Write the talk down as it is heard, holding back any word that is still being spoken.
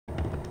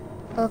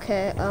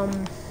Okay,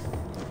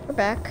 we're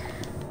back.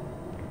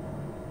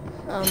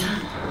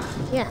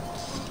 Yeah.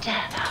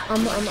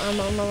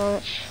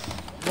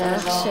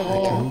 There's a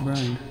whole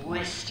Brian.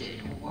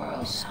 twisted world.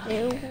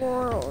 Twisted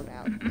world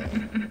out there.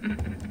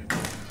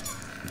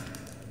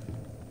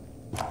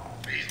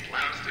 These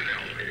blasted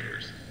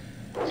elevators.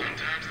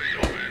 Sometimes they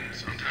open,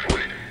 sometimes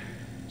they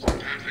don't.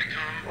 Sometimes they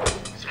come,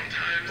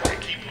 sometimes they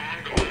keep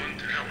on going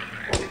to hell and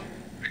back.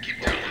 I keep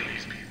telling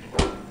these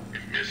people,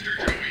 if Mr.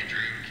 Joey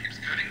Drew keeps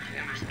cutting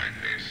corners like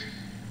this,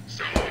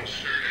 someone's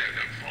sure to end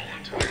up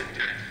falling to their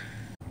death.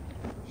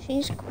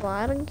 She's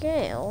quite a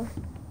gal.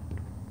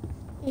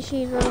 Is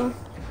she though?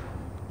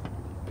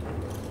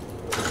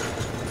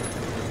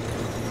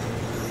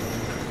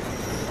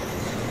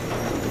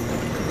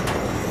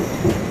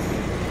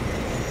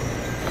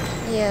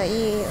 Yeah,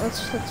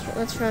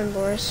 let's run,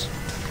 Boris.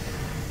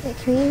 Hey,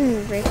 can we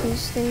even break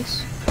these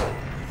things?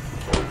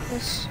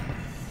 Yes.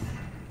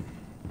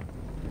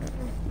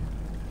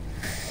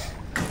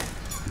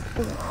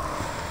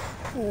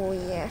 Oh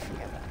yeah, I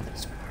forgot about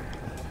this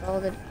part. All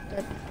the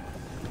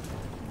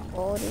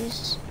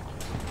qualities.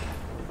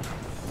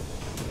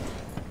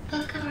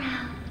 Look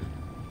around.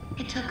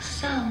 It took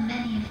so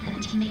many of them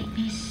to make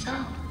me so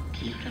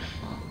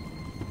beautiful.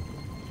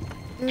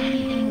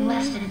 Anything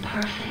less than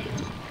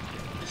perfect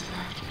was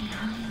left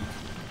behind.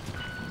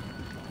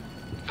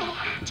 I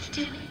had to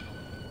do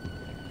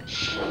it.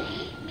 She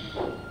made me.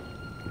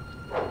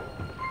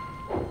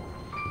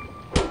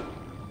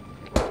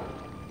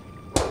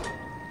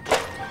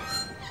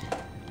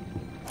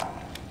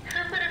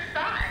 Who would have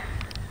thought?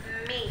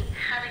 Me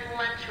having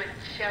lunch with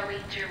Joey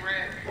Drew.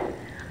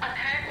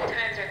 Apparently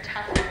times are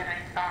tougher than I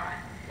thought.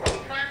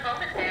 For a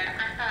moment there,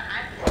 I thought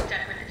I'd be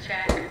stuck with a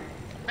check.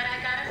 But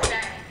I gotta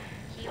say,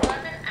 he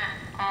wasn't at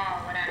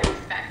all what I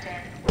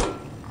expected.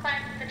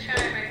 Quite the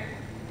charmer.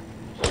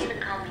 He even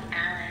called me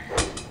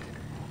Alice.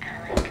 I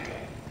liked it.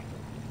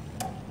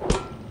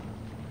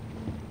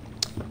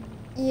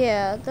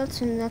 Yeah,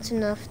 that's enough,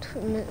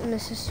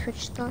 Mrs.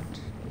 Twitch thought.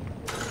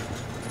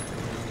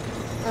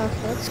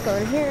 Okay, let's go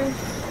in here.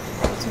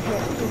 Let's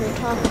hear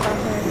talk about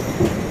her.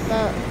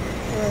 About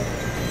her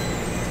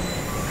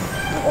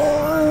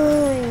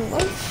boring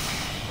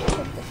life.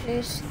 Put the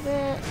face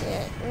there.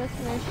 Yeah,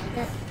 recognize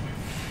that.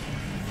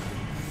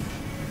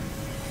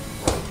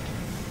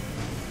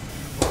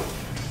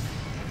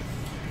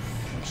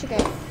 She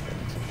got.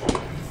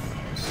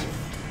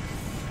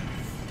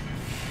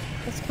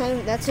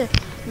 That's a.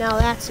 Now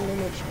that's an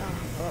image.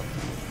 Oh.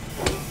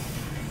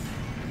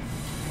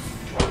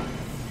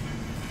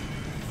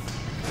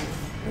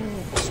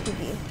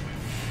 Spooky.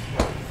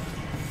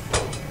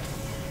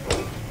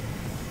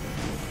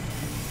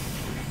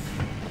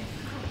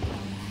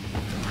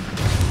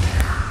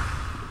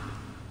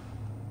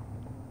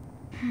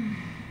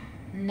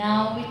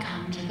 Now we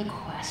come to the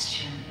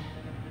question.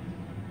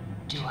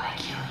 Do I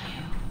kill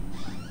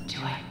you? Do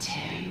I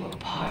tear you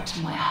apart to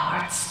my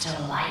heart's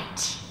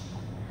delight?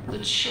 The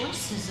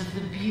choices of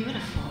the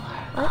beautiful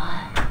are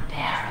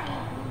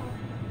unbearable.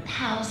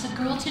 How's a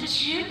girl to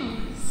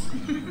choose?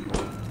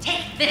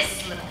 Take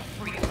this little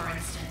freak, for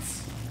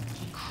instance.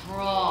 He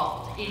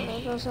crawled in,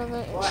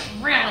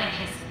 drilling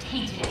his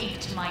tainted ink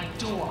to my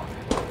door.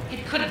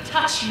 It couldn't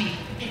touch me.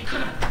 It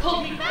couldn't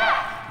pull me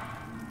back.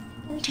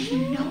 Do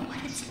you know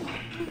what it's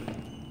like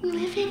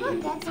living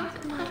in dark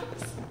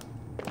puddles?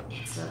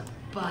 It's a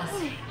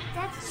buzzing,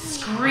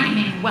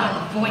 screaming well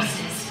of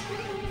voices.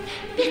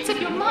 Bits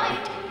of your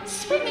mind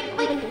swimming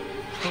like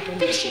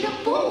fish in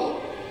a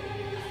bowl.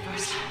 The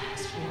first time I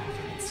was born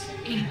from its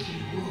inky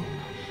womb,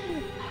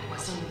 I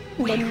was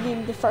a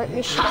wiggling, the fart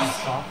machine.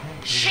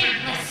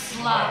 shapeless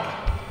slug.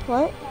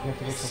 What?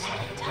 The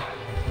second time,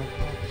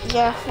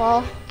 Yeah,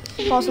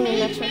 falls in the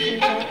next one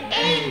comes out. an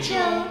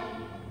angel.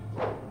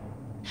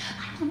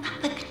 I will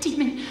not let the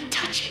demon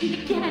touch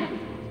me again.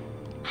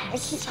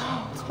 It's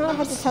kind of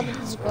hard to tell that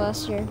this is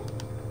glass here.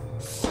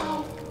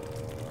 So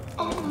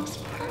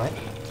almost perfect.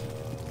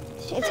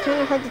 It's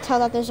kind of hard to tell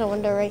that there's a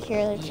window right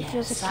here. Like, it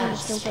feels like someone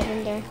just jumped up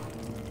in there.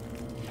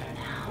 For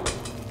now.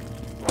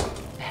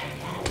 Better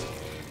yet.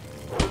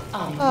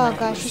 Oh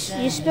gosh,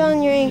 you're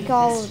spilling your ink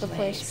all over the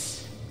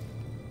place.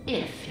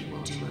 If you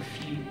will do a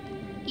few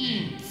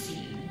eensy,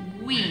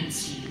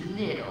 weensy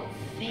little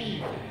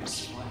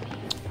favors for me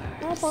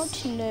How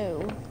first. about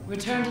no?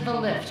 Return to the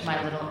lift,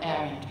 my little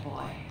errand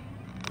boy.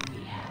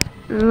 We have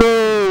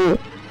No.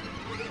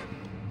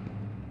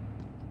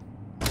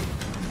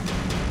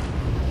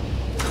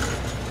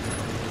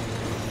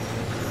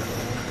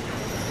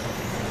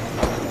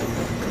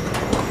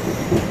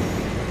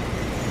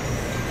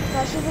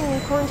 Gosh, even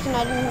in quarantine,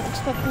 I didn't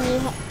expect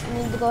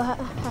me to go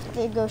have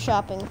to go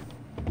shopping.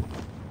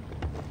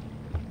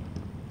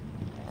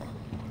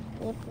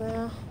 Yep.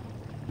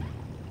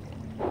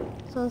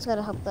 Someone's got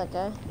to help that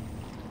guy.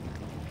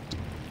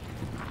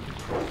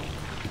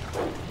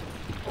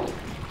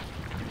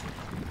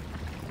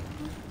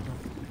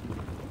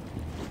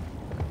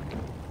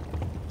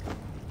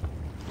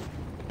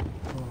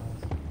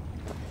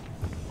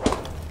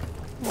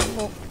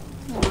 Boop,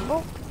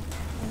 boop,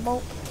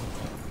 boop,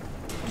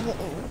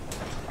 hitting.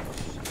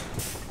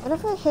 What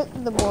if I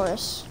hit the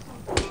Boris?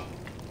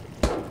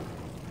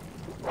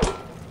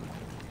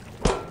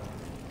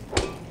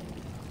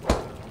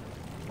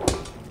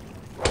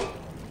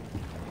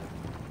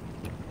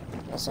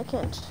 Yes, I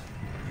can't.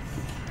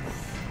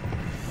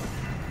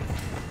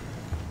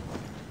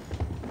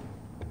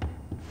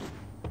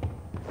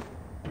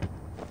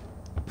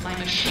 My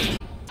machine.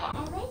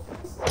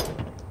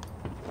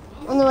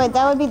 Oh no, wait,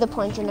 that would be the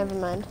plunger, never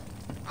mind.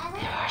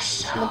 There are The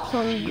so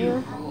plunger.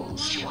 few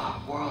rules to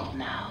our world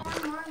now.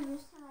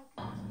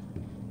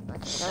 Okay,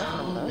 So that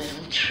was one of those.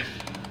 little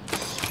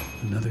truths.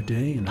 Another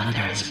day, But another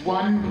there day. is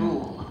one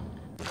rule.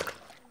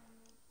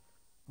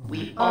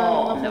 We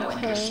all know and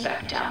okay.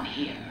 respect down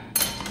here.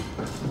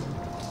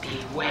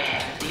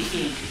 Beware the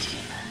ink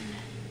demon.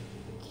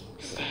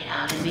 Stay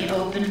out in the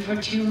open for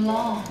too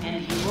long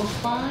and he will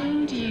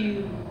find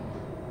you.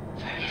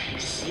 For if you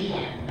see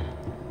him,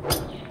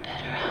 you'd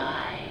better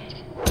hide.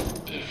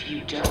 If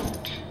you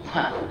don't,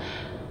 well,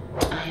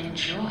 I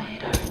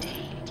enjoyed our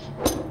date.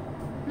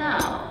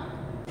 Now,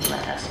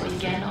 let us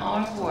begin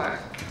our work.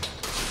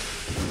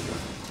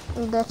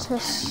 Let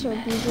us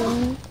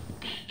begin.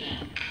 The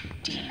ink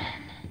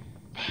demon.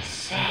 They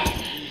say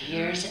he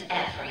hears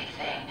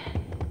everything.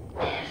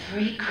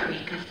 Every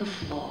creak of the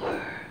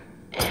floor.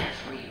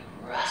 Every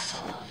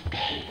rustle of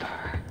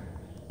paper.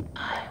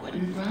 I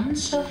wouldn't run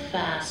so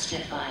fast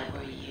if I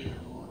were you.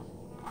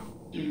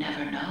 You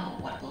never know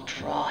what will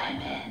draw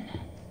him in.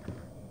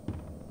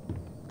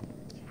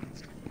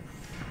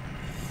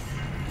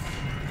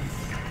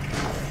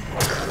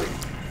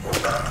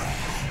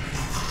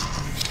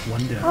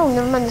 One down. Oh,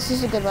 never mind, this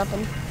is a good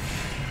weapon.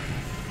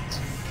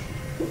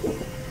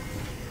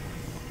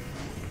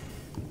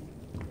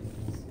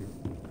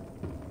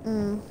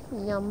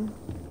 Yum.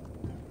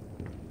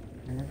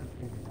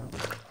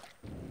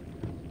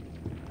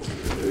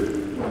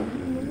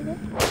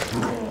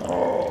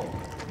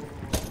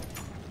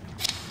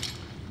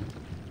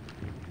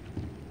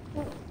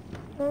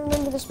 I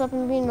remember this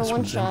weapon being a This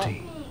one's one-shot.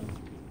 empty.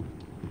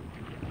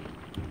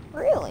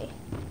 Really?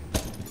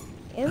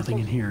 Nothing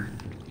in here.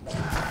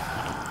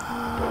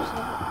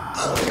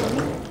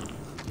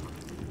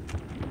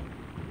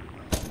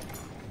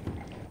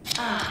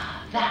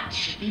 Ah, that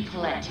should be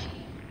plenty.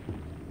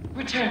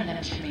 Return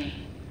them to me.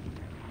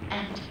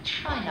 And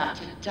try not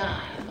to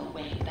die on the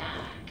way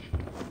back.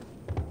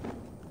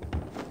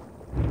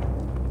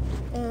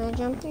 And I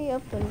jumpy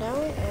up and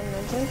down, and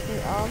I jumpy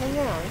all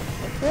around.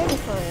 It's pretty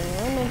funny,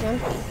 and I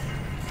jumpy.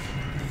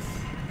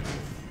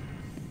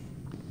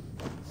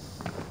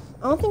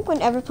 I don't think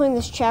when ever playing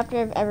this chapter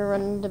I've ever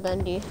run into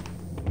Bendy.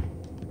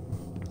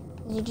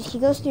 He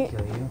goes through.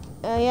 Kill you?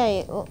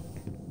 Yeah. Well,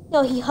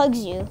 no, he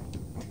hugs you.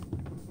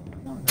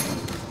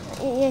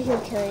 Yeah, he'll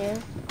kill you.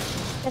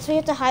 That's why you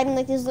have to hide in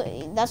like these.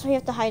 That's why you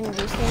have to hide in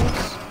these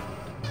things.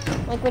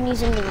 Like when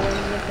he's in the room,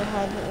 you have to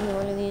hide in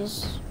one of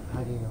these.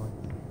 How do you know?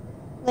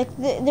 Like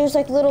there's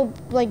like little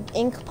like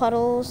ink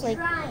puddles. Like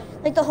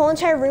the whole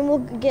entire room will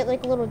get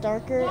like a little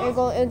darker. It'll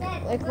go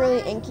like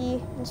really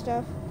inky and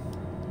stuff.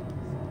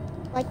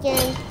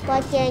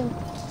 Button.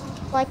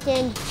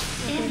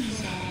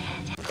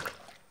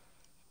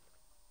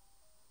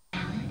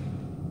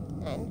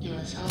 And He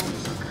was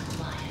always a good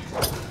liar.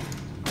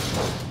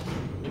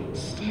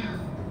 Still,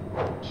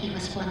 he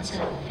was once a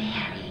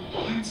very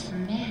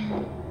handsome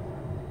man.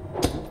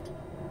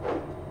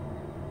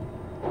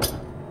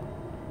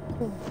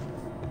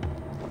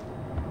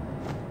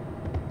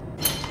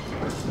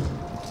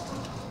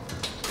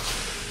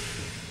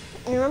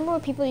 I remember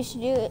what people used to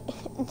do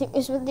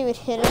is what they would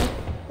hit him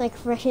like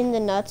right in the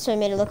nuts, so it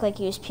made it look like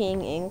he was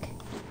peeing ink.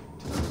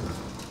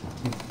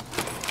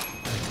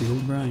 Like the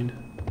old grind.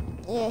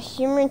 Yeah,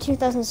 humor in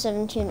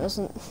 2017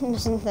 wasn't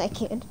that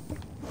good.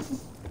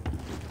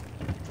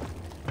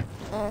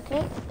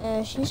 Okay,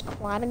 she's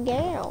quite a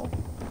gal.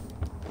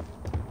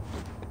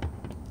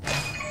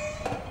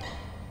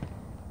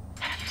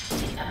 Have you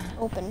seen them?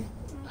 Open.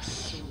 The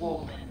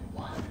swollen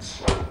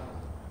ones.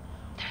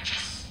 They're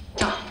just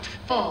stuffed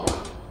full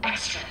of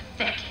extra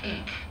thick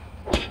ink.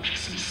 It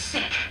makes me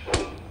sick.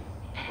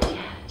 And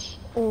yet,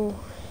 Ooh.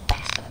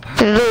 it's the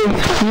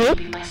perfect way to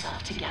keep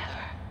myself together.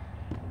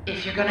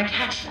 If you're gonna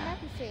catch them,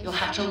 you'll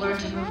have to learn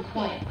to move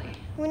quietly.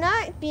 We're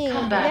not being.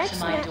 Come back to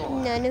that's my not, door.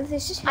 None of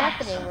this is I have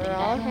happening. something We're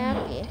all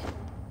that you'll happy.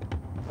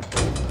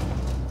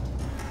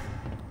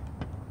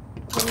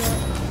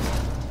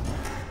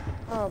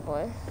 Oh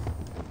boy.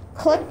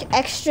 Click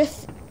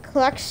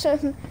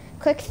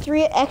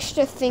 3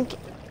 extra think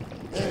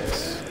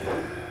inks.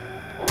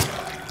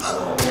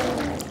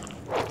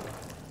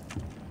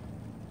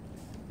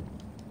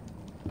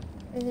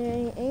 Is there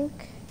any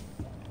ink?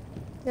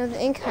 No, the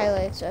ink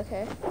highlights,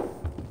 okay.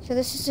 So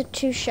this is a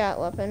 2-shot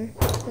weapon.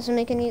 Doesn't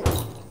make any...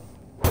 Has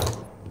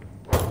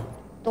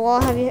the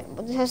wall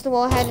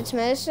had its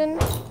medicine?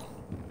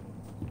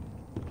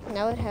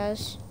 Now it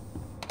has.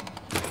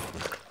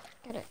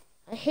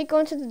 I hate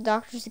going to the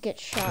doctors to get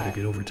shot. Gotta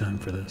get overtime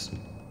for this.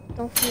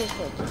 Don't feel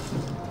good.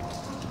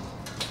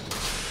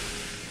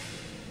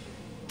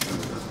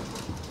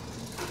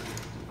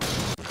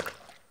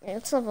 Okay,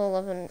 it's level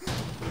 11.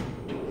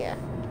 Yeah.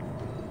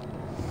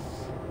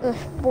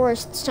 Ugh,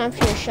 Boris, it's time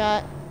for your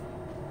shot.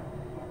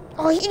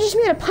 Oh, he just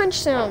made a punch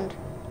sound.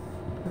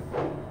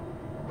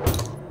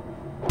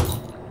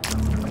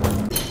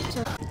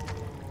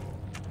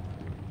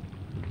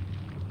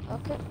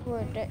 Okay,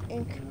 where'd the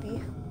ink be?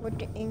 Where'd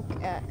the ink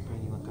at?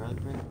 You want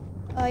garlic bread?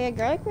 Oh yeah,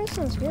 garlic bread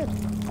sounds good.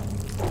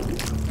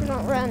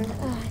 Don't run.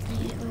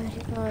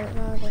 Run.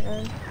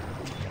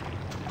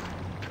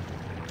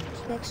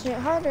 This makes it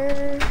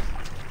harder.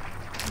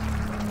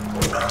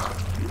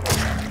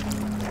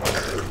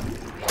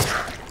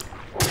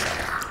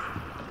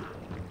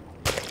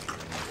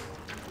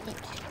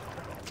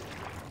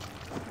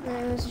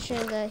 It was a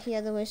shame that he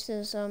had to waste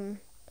his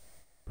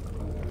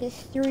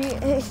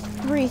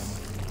three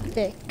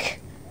thick.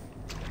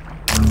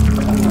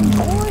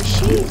 Oh,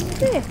 she's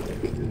thick.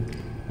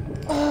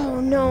 Oh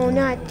no,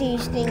 not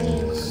these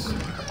thingies.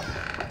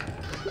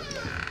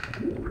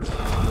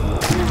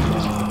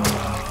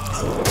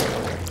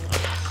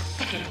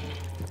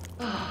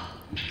 Oh,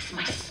 makes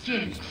my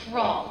skin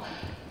crawl.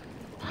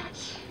 But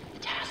the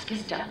task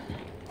is done.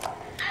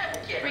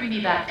 Bring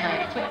me back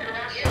my equipment.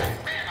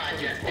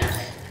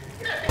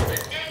 Nothing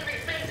but angry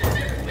faces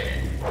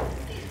everywhere.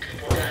 These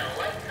people gotta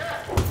lighten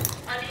up.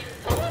 I mean,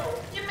 hello,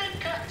 you make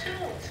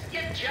cartoons.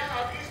 Your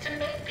job is to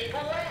make people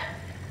laugh.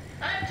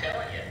 I'm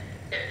telling you,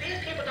 if these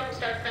people don't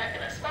start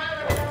cracking a smile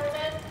every now and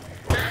then,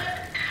 I'm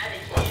out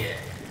of here.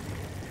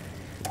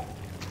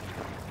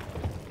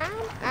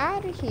 I'm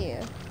out of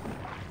here.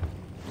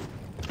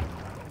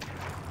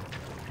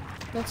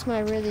 That's my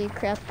really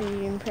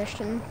crappy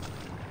impression.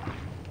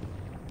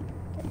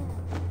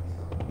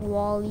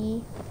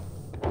 Wally.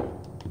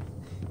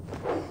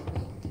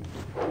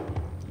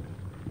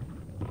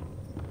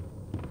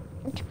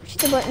 Push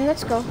the button,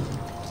 let's go.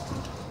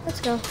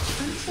 Let's go.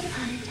 Once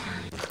upon a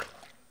time,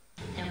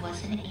 there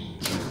was an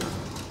angel,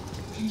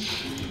 and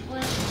she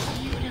was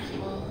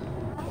beautiful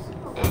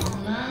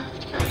and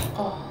loved by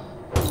all.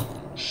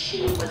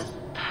 She was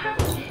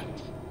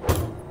perfect,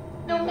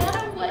 no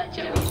matter what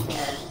Joey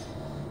says.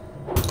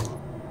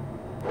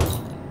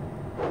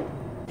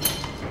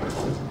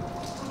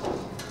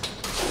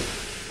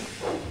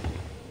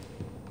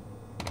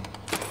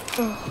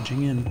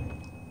 Punching in.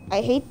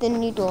 I hate the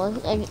needle.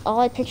 All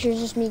I picture is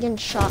just me getting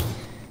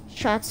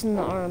shots in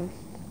the arm.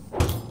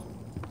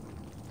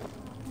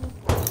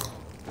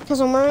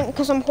 Cause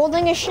I'm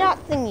holding a shot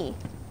thingy.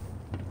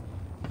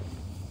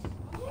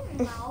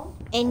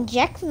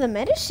 Inject the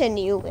medicine,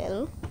 you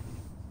will.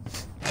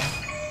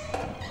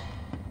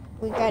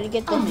 We gotta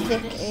get the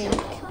thick ink.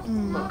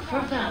 Look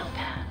for valve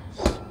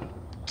pads.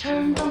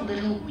 Turn the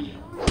little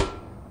wheels.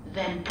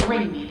 Then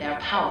bring me their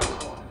power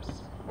cores.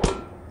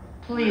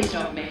 Please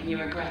don't make me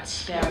regret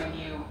sparing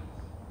you.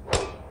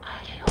 I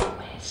can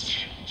always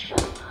change my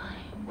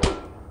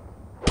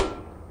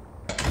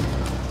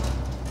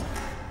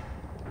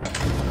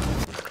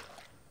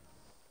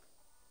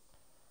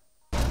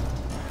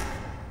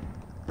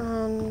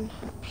mind.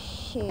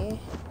 Here.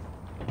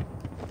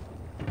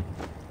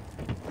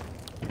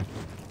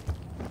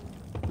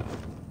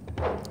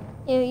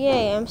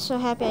 Yay, I'm so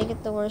happy I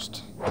get the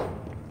worst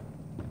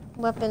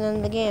weapon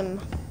in the game.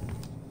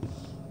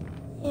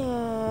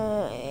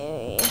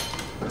 Yay.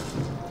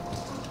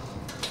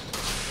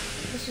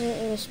 This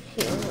is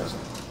P. This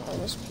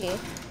is P.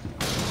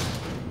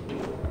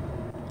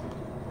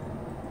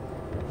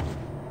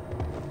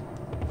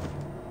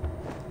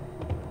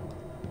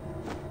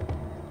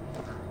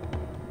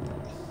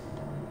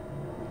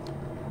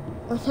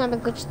 One time I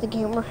glitched the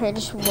game where I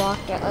just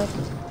walked out,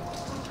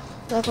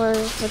 like where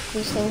it's like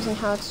these things and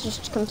how it's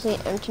just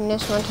complete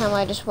emptiness. One time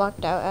I just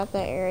walked out at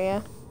that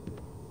area.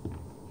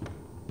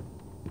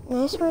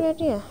 Nice, smart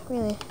idea,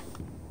 really.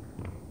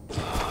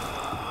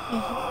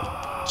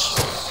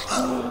 Jesus.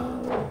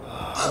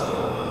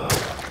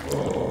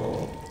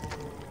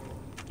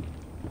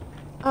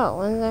 Oh,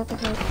 when did I have to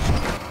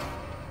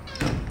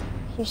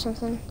hear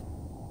something?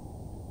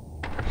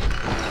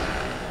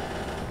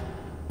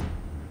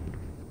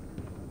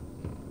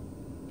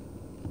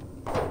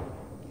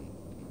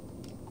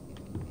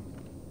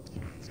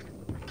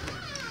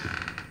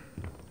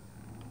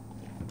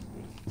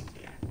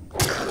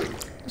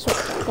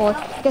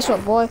 Guess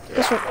what, boy?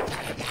 Guess what?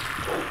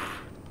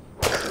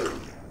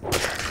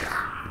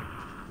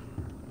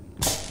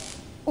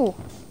 Ooh.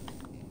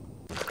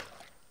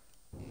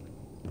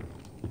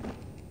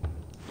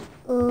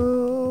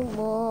 Ooh,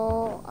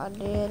 boy, I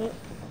did it.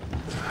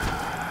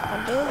 I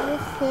did the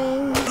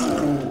thing.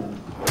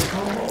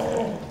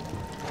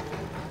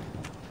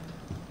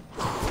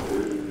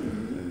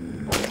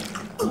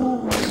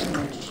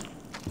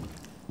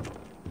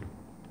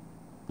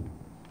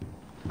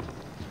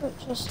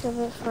 Just a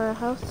bit for our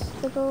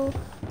health to go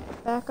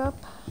back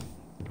up.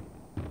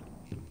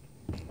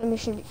 And we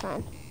should be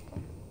fine.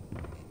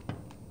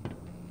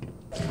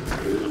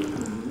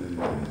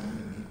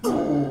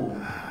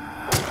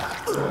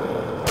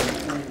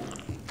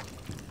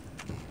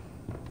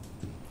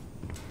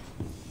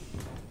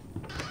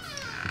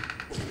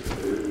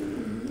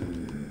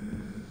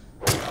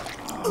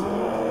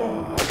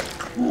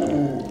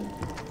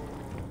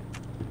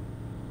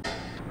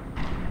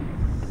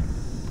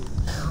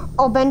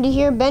 Oh, Bendy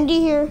here, Bendy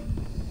here.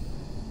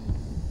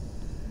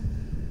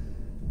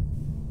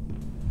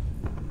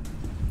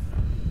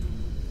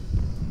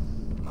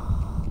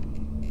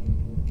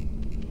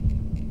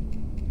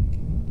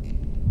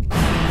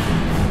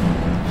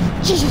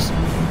 Jesus.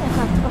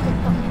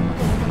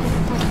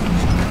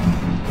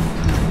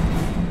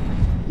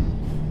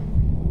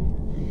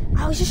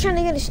 I was just trying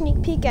to get a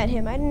sneak peek at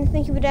him. I didn't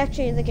think he would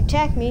actually like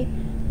attack me.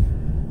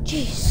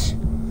 Jeez.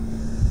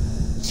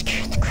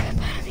 Scared the crap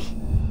out of me.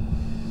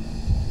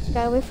 Just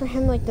gotta wait for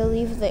him like to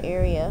leave the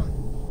area.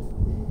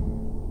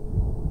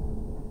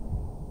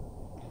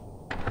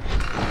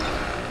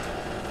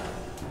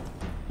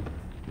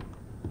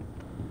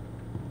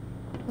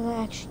 Well, that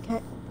actually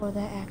can't. Well,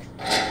 that actually.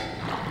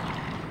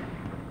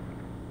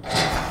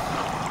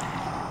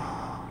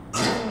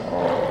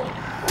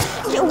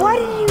 Yeah, why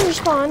did he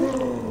respawn?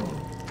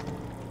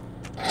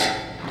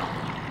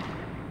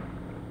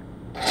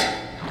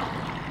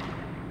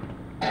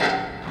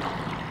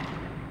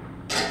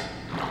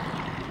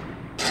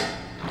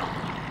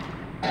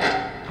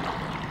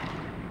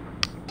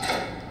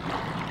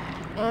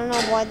 I don't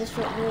know why this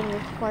would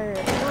require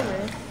a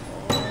plumber.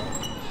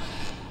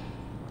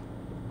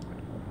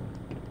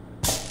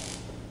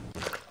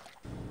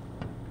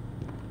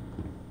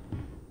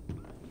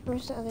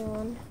 Where's the other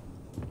one?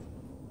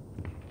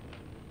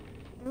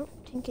 I don't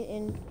think it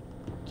in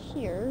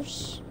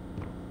tears.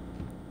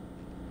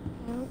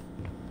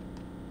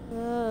 The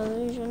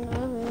illusion of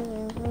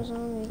everything was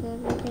only the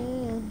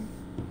beginning.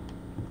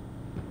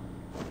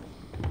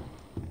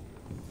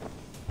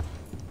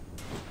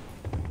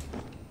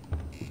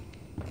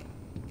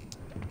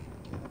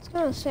 It's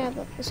kind of sad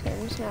that this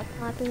game's not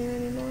popular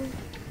anymore.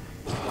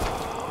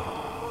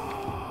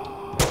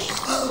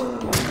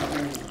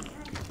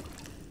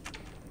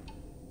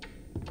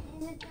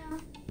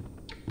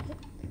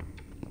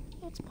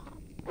 It's pop.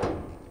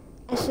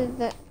 I said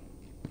that.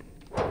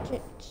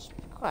 Just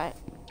be quiet.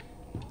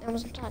 I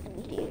wasn't talking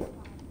to you.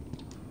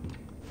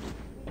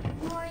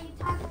 Who are you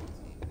talking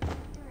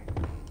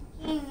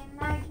to? King and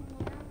Martin.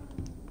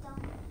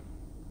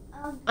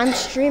 I'm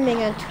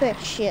streaming on Twitch,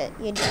 shit,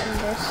 you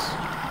dingus.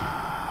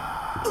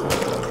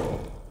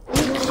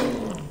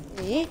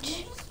 Eat.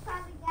 You just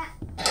probably got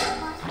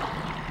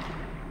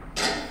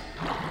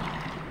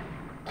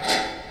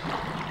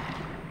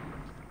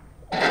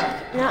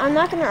Now, I'm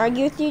not gonna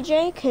argue with you,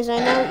 Jay, because I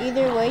know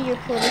either way you're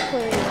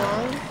politically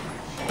wrong.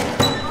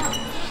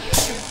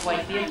 You're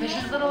quite the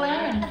ambitious little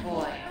errand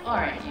boy,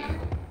 aren't you?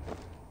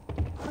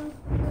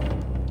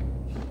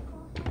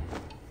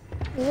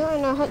 You know I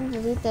know how to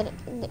delete that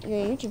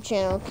your YouTube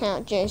channel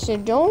account, Jay, so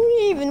don't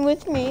even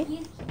with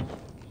me.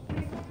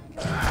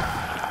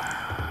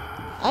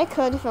 I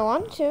could if I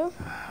wanted to.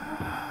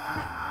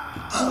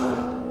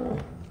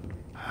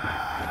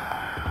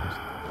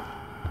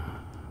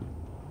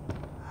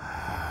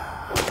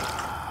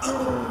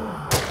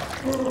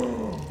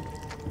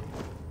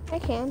 I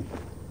can.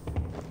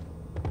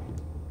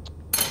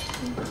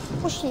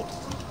 Push it.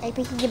 I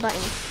picked the button.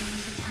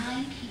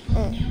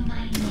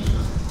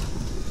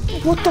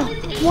 What the?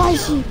 Why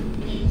is he?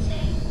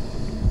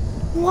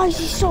 Why is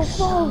he so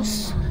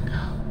close?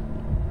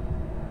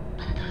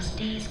 But those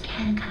days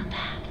can come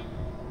back.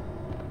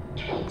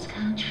 Dreams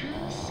come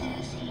true,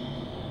 Susie.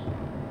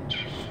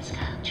 Dreams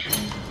come true.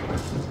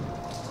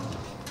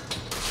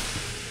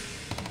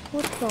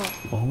 What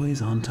the?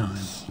 Always on time.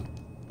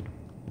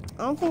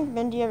 I don't think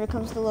Bendy ever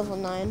comes to level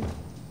 9.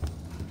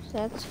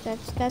 So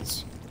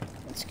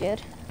that's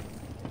good.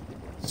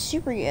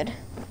 Super good.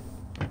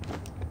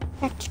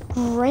 That's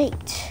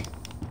great.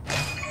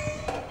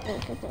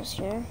 Look at this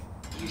here.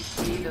 You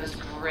see those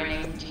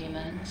grinning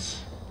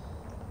demons?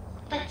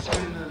 Let's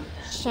remove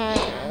them.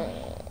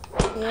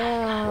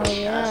 Yeah.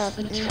 Just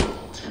the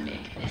tool to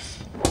make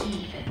this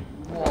even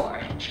more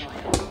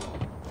enjoyable.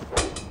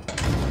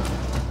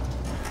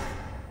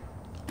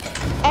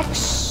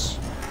 X.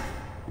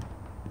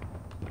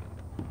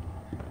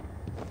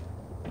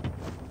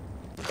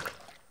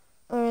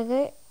 Are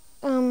they?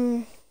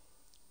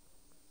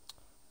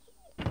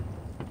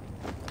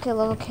 Okay,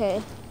 level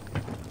K.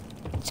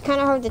 It's kind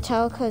of hard to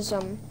tell because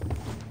I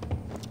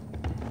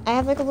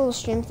have like a little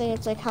stream thing.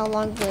 It's like how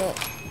long the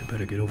You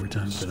better get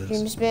overtime for this.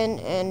 stream's been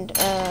and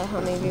how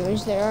many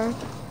viewers there are,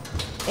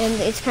 and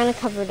it's kind of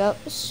covered up.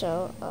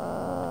 So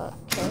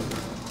okay.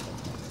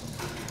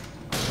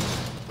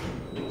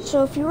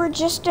 So if you were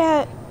just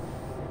at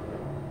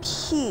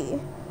P,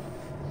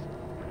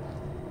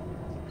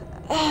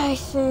 I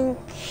think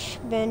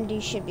Bendy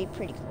should be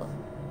pretty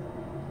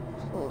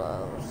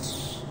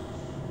close.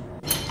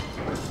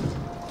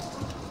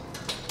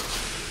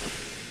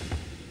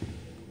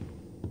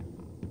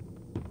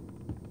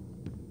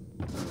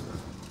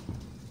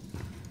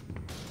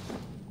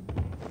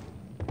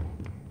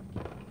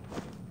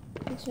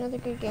 It's another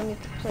good game you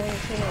could play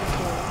with me.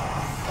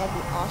 That'd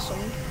be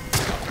awesome.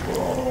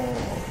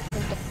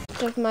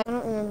 I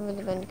don't remember where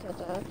the Bendy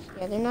codes are.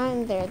 Yeah, they're not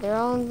in there. They're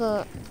all in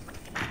the...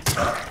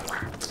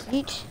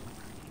 Eat.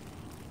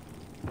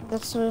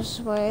 That's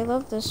why I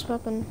love this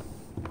weapon.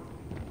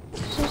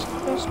 This is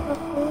Best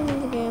Pokemon in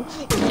the game.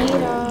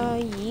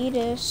 Yeeta,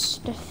 Yeetus,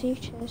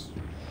 Defeatus.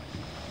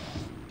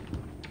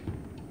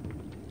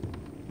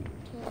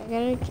 Okay, I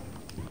gotta.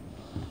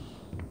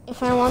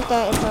 If I want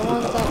that if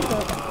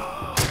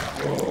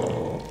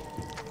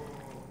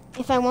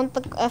I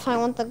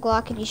want the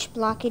glockety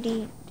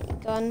splockety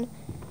gun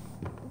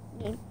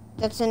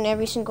that's in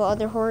every single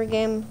other horror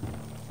game,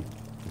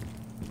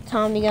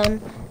 Tommy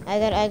gun, I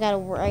gotta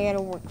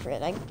work for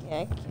it. I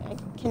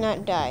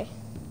cannot die.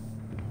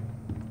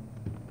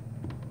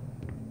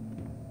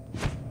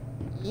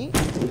 Yeet.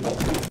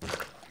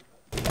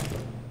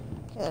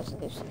 Okay, that's a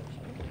good solution.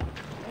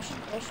 I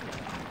should.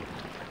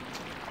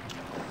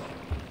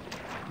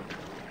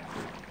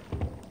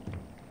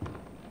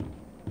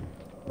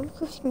 I wonder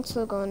if you can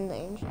still go in the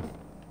engine.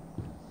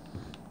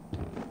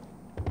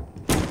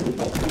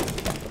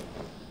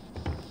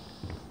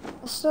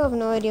 I still have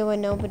no idea why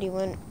nobody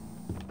went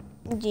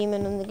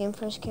demon when the game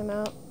first came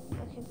out.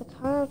 Okay, the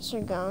carrots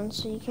are gone,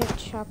 so you can't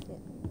chop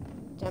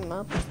them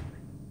up.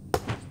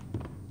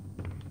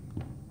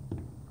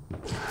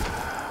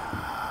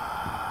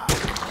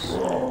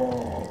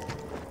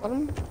 What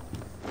 'em?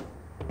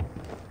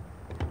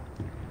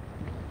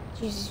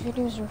 Jeez, these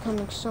videos are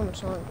becoming so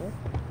much longer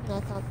than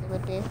I thought they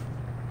would be.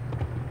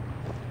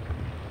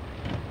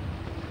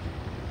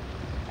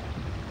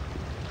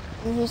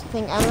 And here's the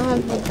thing, I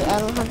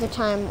don't have the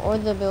time or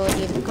the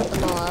ability to cut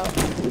them all out.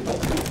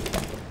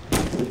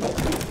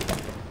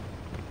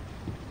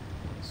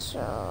 So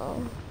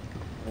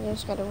I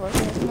just gotta work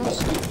on it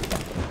first.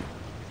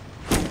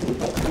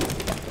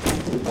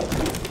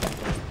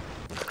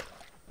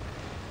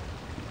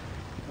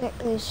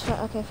 At least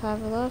okay,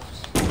 5 are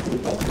left.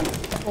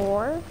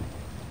 4.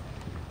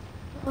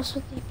 What else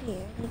would they be?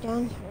 Are they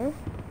down here?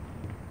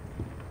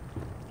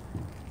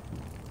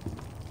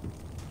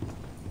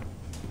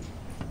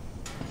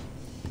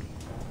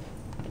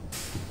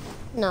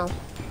 No.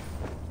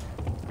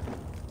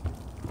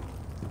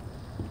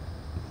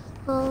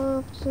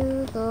 Hope to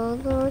the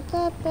Lord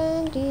that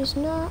Bendy's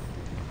not.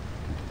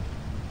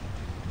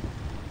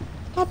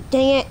 God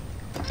dang it.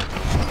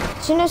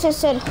 As soon as I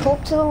said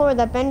hope to the Lord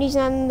that Bendy's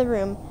not in the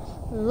room,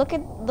 look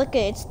at,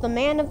 it's the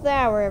man of the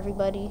hour,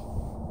 everybody.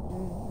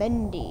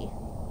 Bendy.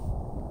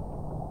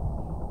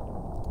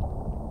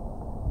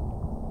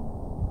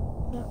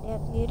 No, yeah,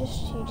 you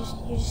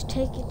just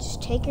take it,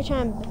 just take your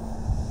time,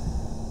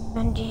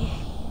 Bendy.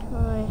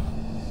 Alright.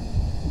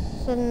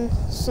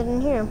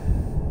 Sitting here.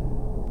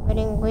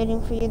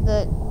 Waiting for you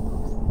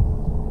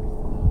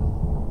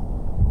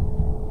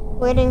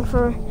waiting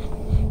for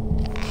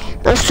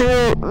the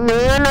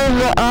man of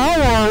the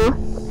hour.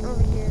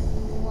 Over here,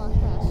 walk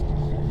past.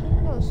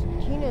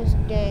 He knows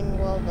dang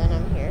well that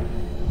I'm here.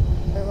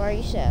 Or why are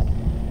you sad?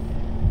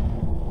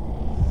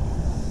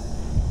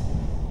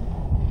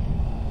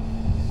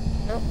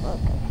 Oh,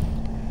 okay.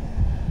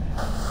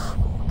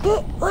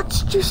 Okay,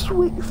 let's just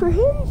wait for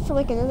him for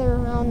like another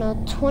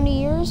around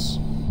 20 years.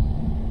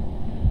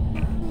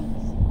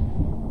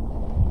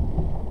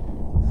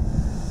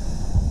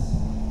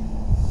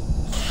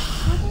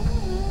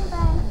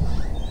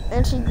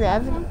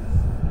 Anti-gravity.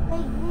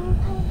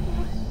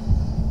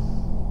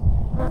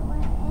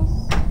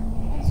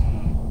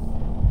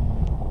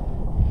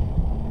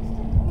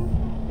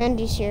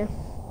 Bendy's here.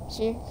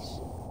 See?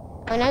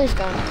 Oh, now he's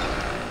gone.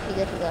 He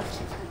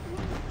left.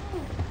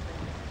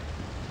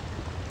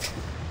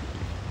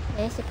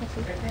 Nice,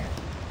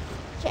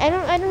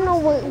 I don't know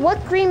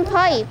what green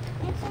pipe.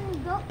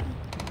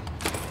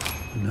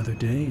 Another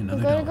day,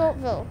 another Go to dollar.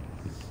 Goatville.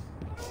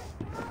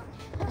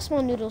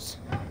 Small noodles.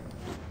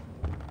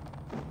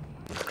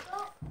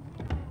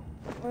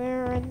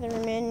 Where are the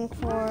remaining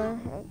 4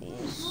 of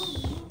these?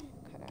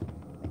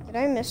 Did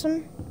I miss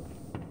them?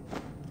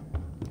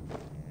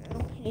 Oh,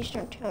 please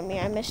don't tell me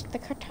I missed the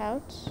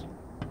cutouts.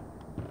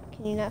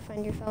 Can you not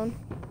find your phone?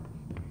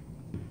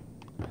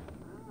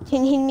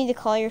 Can you need me to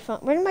call your phone?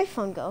 Where did my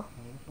phone go?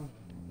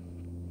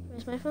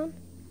 Where's my phone?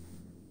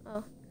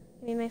 Oh,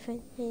 give me my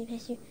phone.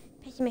 Pass you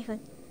my phone.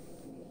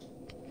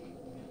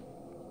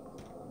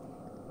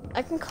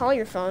 I can call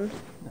your phone.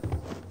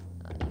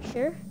 You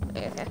sure?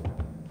 Okay.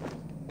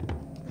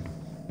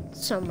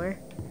 Somewhere.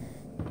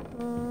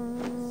 I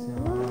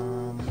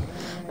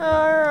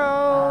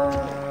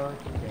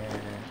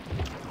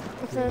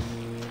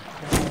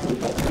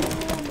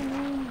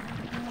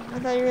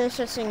thought you were gonna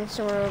start singing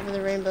Somewhere Over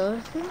the Rainbow.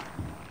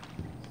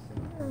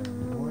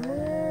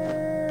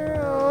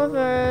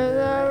 Over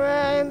the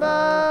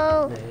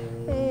rainbow,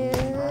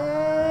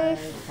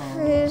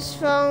 his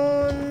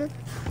phone.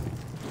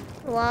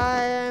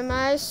 Why am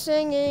I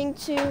singing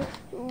to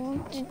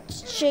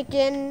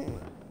Chicken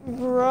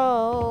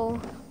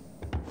Bro?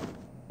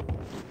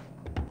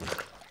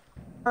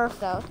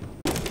 Perfect.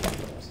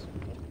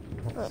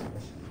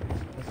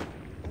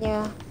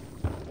 Yeah,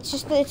 it's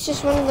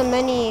just one of the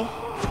many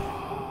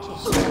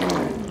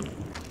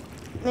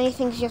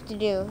things you have to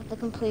do to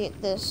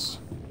complete this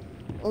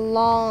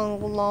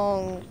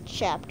long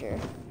chapter.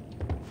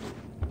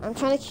 I'm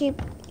trying to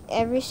keep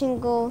every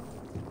single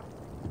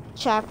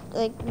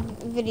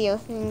video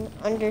thing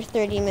under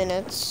 30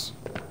 minutes.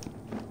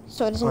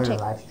 so it doesn't For your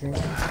take. live stream?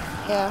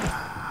 Yeah,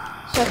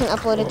 so I can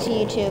upload it to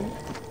YouTube.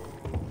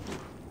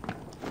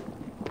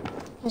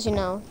 As you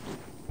know.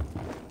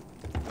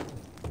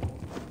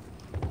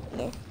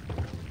 Yeah.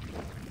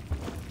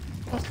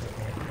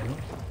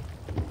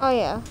 Oh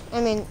yeah.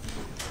 I mean,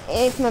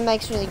 if my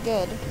mic's really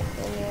good,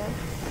 then yeah.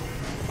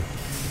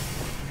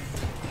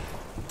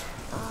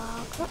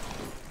 Okay.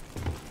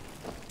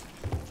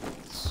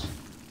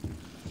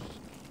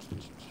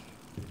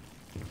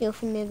 Feel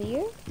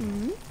familiar?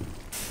 Mm-hmm.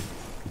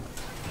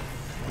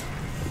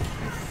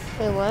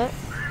 Wait, what?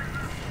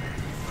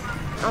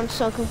 I'm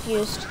so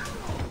confused.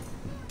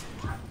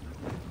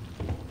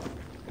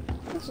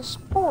 It's a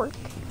spork.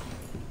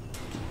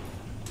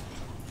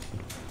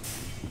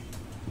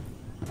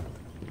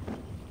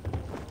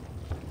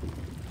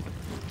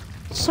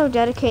 So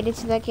dedicated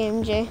to that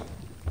game, Jay.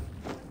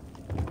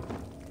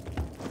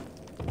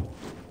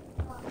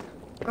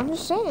 I'm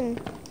just saying.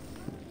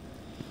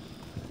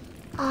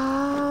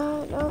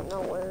 I don't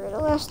know where the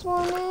last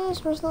one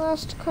is. Where's the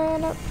last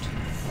product?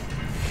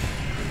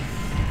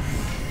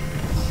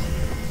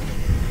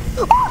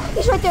 Oh,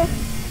 he's right there.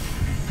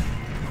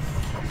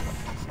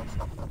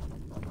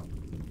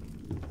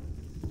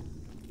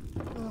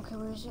 Okay,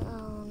 where's it?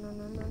 Oh,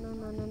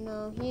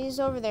 no. He's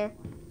over there.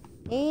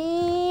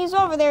 He's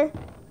over there.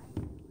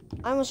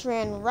 I almost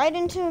ran right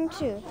into him,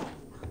 too.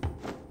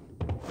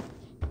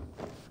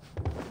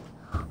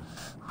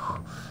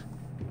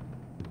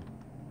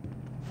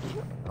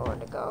 Where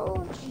to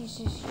go?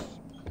 Jesus.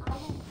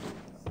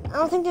 I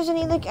don't think there's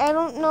any, like, I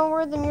don't know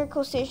where the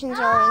miracle stations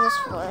are in this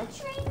floor.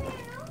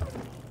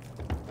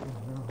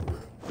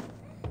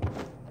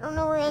 I don't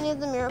know where any of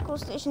the miracle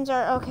stations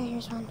are. Okay,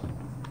 here's one.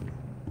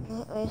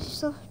 Wait, is he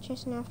still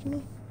chasing after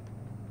me?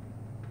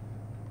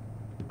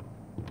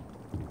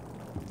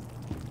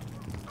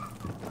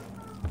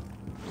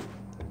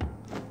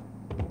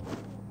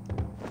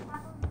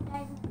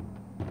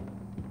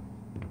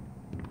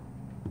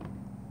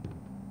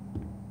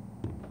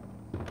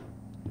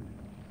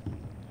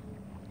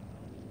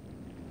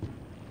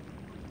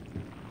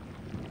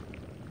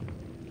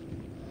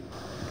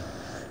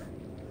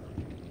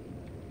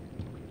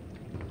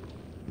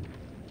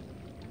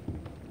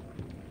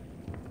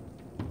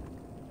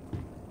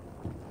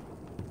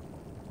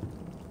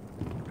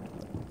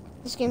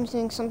 This game's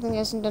doing something it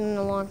hasn't done in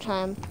a long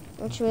time,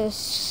 which was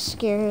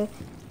scare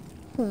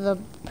the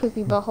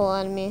poopy butthole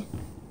out of me.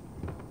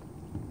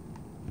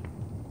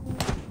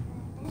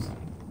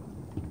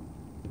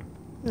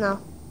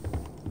 No.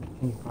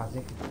 Can you pause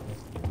it?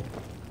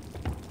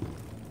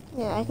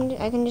 Yeah, I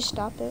can just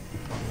stop it.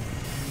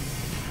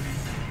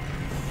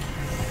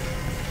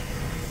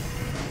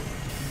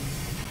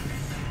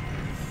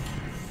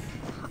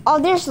 Oh,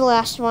 there's the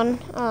last one.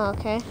 Oh,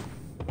 okay.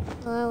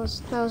 Well,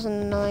 that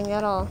wasn't annoying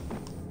at all.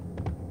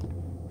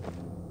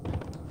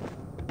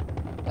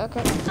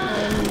 Okay.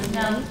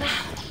 Now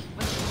that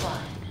was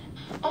fun.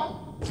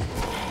 Oh, I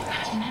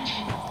forgot to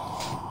mention.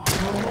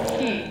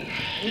 He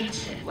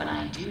hates it when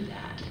I do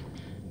that.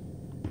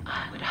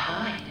 I would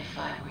hide if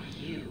I were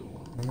you.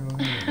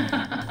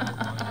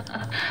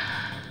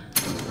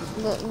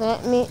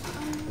 Let me.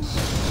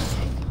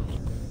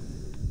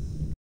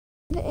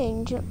 The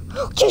angel.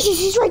 Jesus,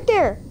 he's right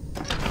there.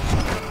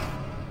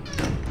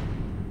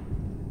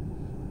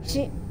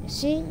 See,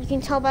 you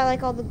can tell by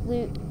like all the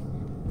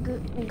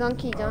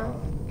gunky gunk.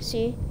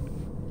 See,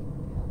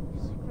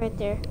 right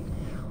there.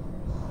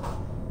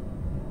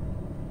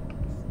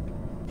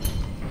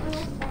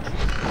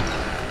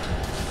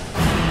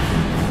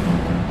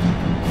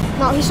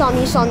 No, he saw me.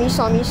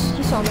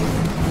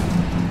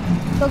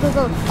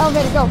 Go.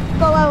 Elevator, go.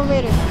 Go,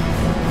 elevator.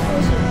 Where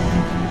is he?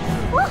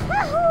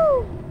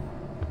 Woohoo!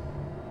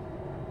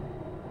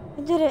 I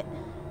did it.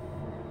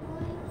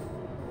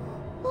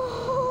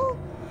 Oh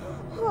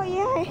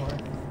yeah.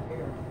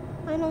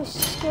 I know, he's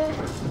scared.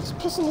 He's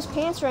pissing his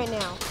pants right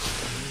now.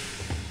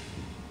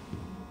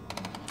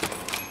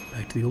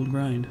 Back to the old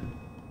grind.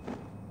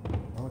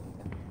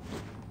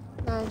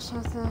 Now I just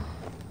have to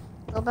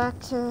go back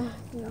to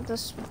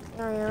this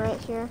area right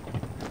here.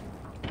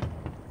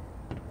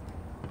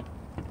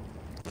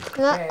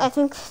 I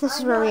think this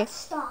is where we.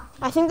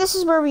 I think this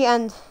is where we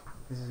end.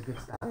 This is a good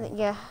stop.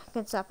 Yeah,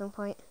 good stopping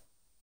point.